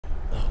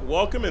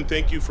welcome and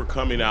thank you for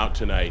coming out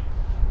tonight.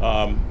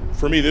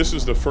 For me, this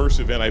is the first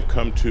event I've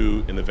come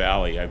to in the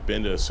Valley. I've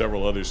been to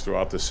several others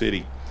throughout the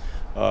city.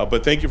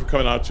 But thank you for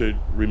coming out to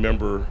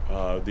remember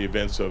the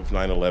events of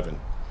 9/11.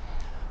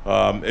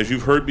 As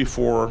you've heard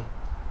before,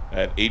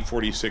 at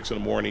 8:46 in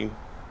the morning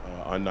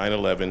on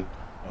 9/11,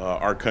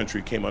 our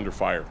country came under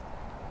fire.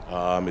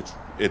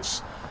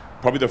 It's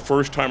probably the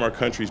first time our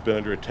country's been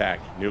under attack.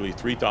 Nearly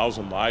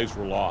 3,000 lives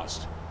were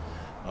lost.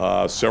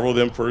 Several of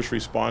them first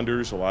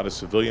responders, a lot of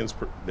civilians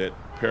that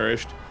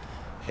perished.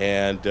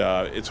 And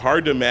it's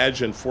hard to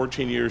imagine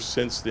 14 years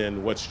since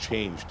then what's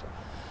changed.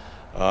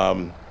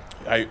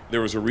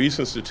 There was a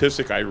recent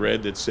statistic I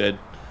read that said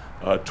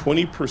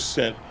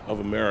 20%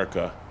 of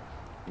America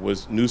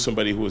knew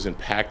somebody who was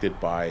impacted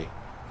by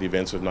the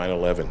events of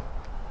 9/11.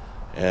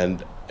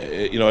 And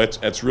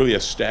it's really a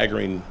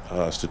staggering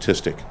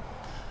statistic.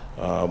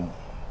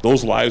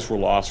 Those lives were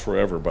lost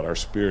forever, but our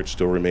spirit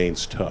still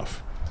remains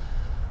tough.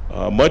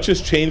 Much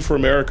has changed for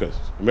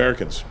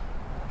Americans.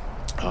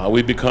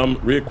 We've become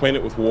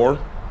reacquainted with war,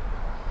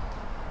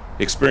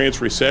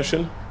 experienced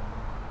recession,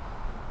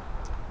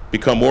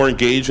 become more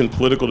engaged in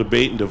political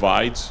debate and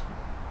divides.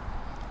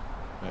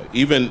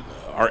 Even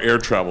our air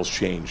travel's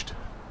changed.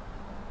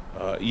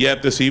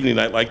 Yet this evening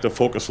I'd like to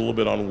focus a little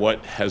bit on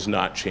what has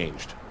not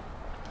changed.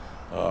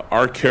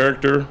 Our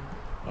character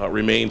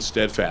remains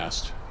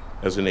steadfast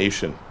as a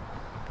nation.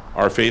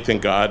 Our faith in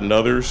God and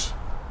others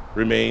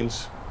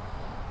remains.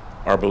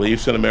 Our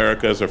beliefs in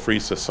America as a free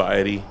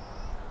society,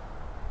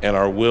 and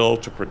our will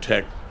to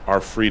protect our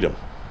freedom.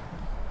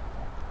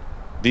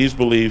 These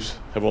beliefs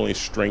have only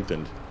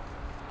strengthened.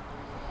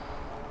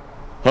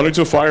 Hundreds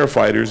of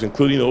firefighters,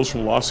 including those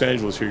from Los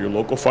Angeles here, your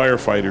local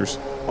firefighters,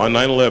 on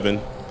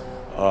 9/11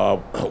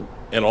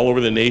 and all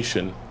over the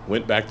nation,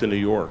 went back to New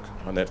York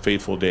on that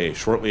fateful day,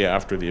 shortly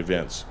after the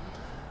events,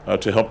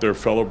 to help their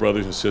fellow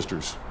brothers and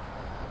sisters.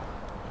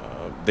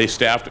 They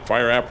staffed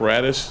fire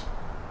apparatus,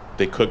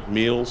 they cooked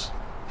meals,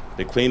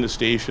 they cleaned the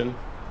station,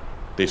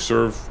 they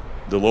served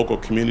the local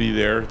community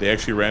there. They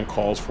actually ran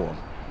calls for them.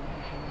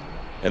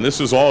 And this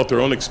is all at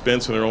their own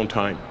expense and their own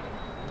time,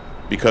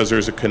 because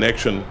there's a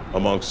connection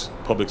amongst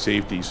public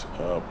safeties,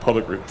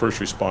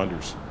 first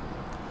responders.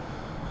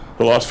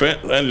 The Los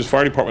Angeles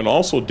Fire Department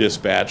also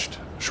dispatched,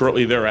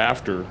 shortly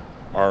thereafter,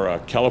 our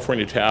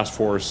California Task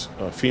Force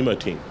FEMA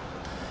team,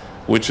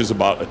 which is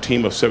about a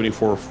team of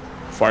 74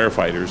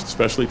 firefighters,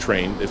 specially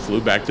trained. They flew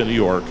back to New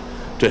York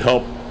to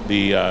help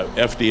the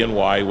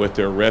F.D.N.Y with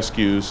their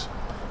rescues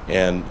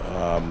and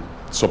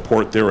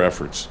support their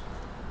efforts.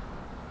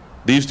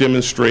 These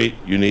demonstrate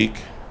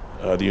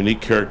the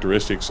unique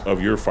characteristics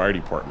of your fire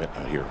department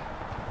out here.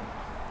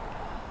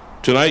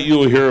 Tonight you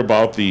will hear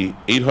about the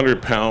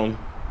 800-pound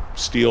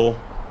steel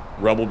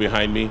rubble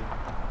behind me,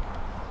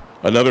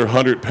 another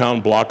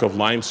 100-pound block of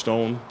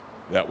limestone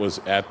that was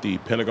at the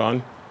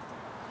Pentagon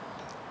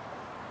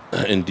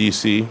in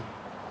D.C.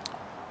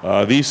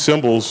 These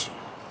symbols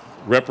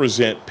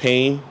represent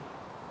pain,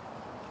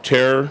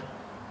 terror,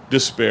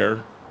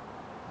 despair,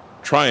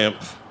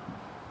 triumph,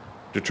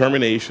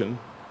 determination,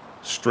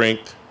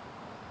 strength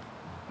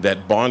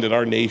that bonded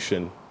our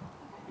nation,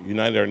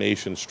 united our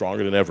nation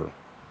stronger than ever.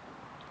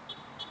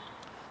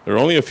 There are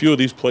only a few of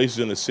these places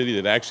in the city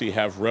that actually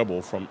have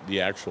rubble from the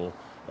actual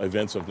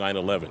events of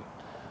 9/11.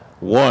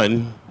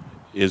 One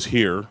is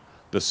here.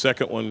 The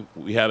second one,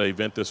 we had an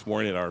event this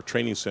morning at our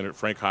training center at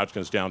Frank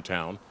Hotchkiss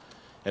downtown.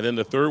 And then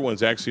the third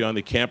one's actually on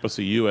the campus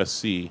of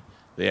USC.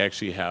 They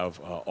actually have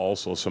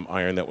also some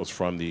iron that was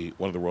from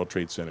one of the World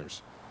Trade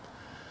Centers.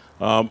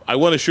 I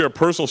want to share a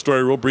personal story,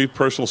 a real brief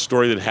personal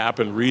story that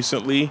happened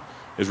recently,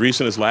 as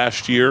recent as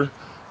last year.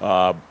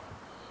 I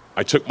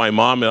took my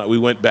mom and we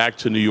went back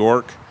to New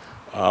York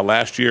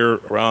last year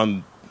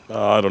around,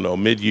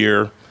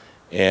 mid-year.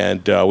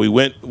 And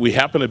we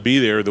happened to be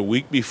there the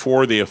week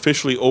before they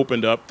officially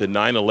opened up the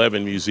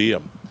 9/11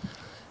 museum.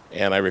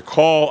 And I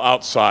recall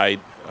outside,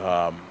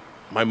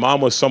 my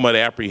mom was somewhat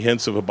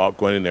apprehensive about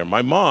going in there.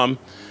 My mom,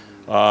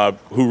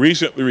 who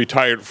recently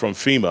retired from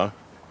FEMA,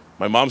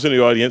 my mom's in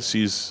the audience.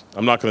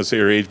 I'm not going to say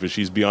her age, but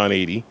she's beyond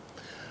 80.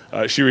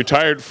 She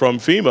retired from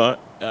FEMA.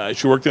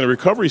 She worked in the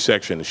recovery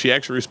section. She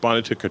actually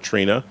responded to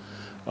Katrina,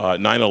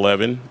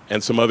 9/11,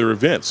 and some other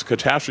events,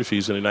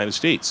 catastrophes in the United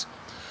States.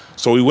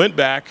 So we went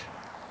back.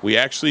 We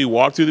actually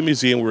walked through the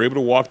museum. We were able to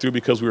walk through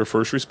because we were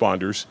first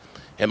responders.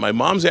 And my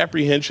mom's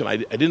apprehension, I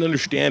didn't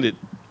understand it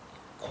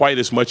quite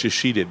as much as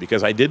she did,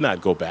 because I did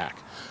not go back.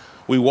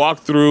 We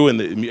walked through, and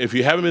if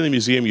you haven't been in the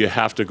museum, you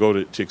have to go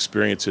to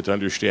experience it to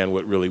understand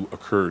what really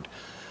occurred.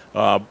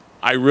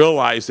 I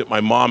realized that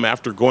my mom,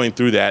 after going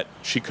through that,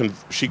 she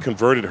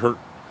converted her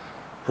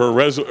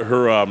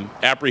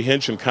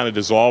apprehension kind of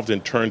dissolved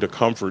and turned to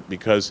comfort,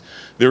 because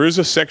there is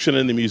a section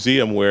in the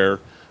museum where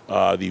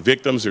the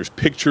victims, there's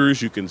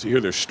pictures, you can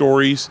hear their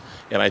stories,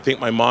 and I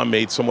think my mom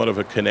made somewhat of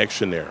a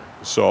connection there.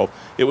 So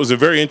it was a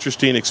very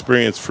interesting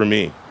experience for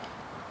me.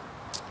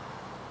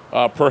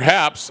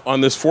 Perhaps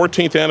on this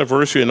 14th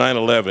anniversary of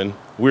 9/11,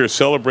 we are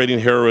celebrating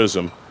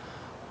heroism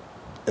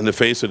in the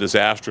face of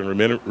disaster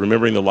and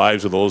remembering the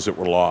lives of those that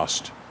were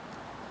lost.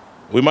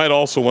 We might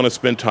also want to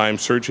spend time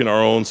searching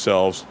our own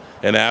selves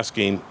and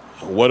asking,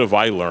 what have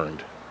I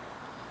learned?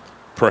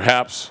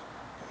 Perhaps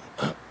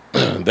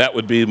that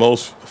would be the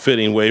most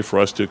fitting way for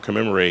us to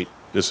commemorate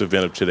this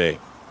event of today.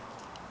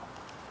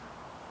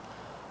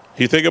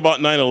 You think about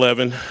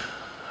 9/11,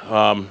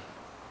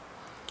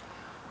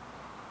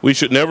 we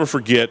should never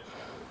forget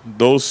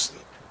those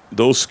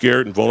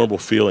scared and vulnerable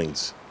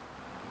feelings.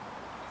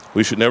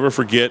 We should never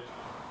forget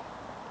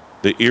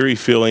the eerie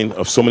feeling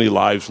of so many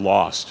lives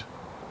lost.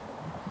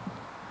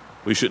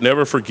 We should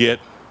never forget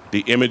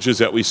the images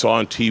that we saw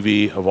on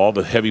TV of all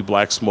the heavy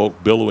black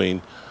smoke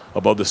billowing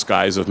above the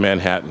skies of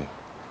Manhattan.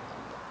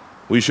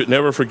 We should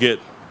never forget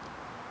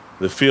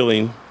the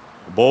feeling,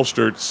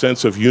 bolstered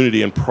sense of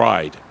unity and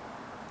pride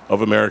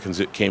of Americans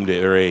that came to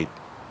their aid.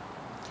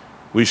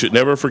 We should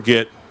never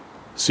forget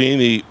seeing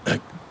the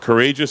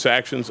courageous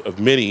actions of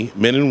many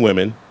men and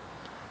women.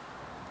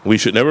 We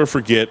should never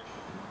forget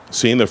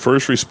seeing the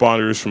first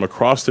responders from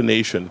across the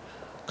nation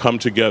come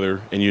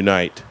together and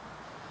unite.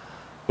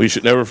 We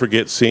should never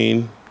forget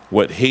seeing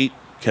what hate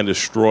can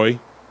destroy,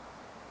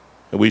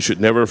 and we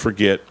should never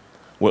forget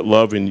what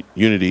love and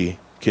unity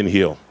can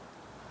heal.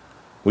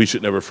 We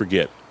should never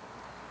forget.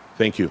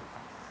 Thank you.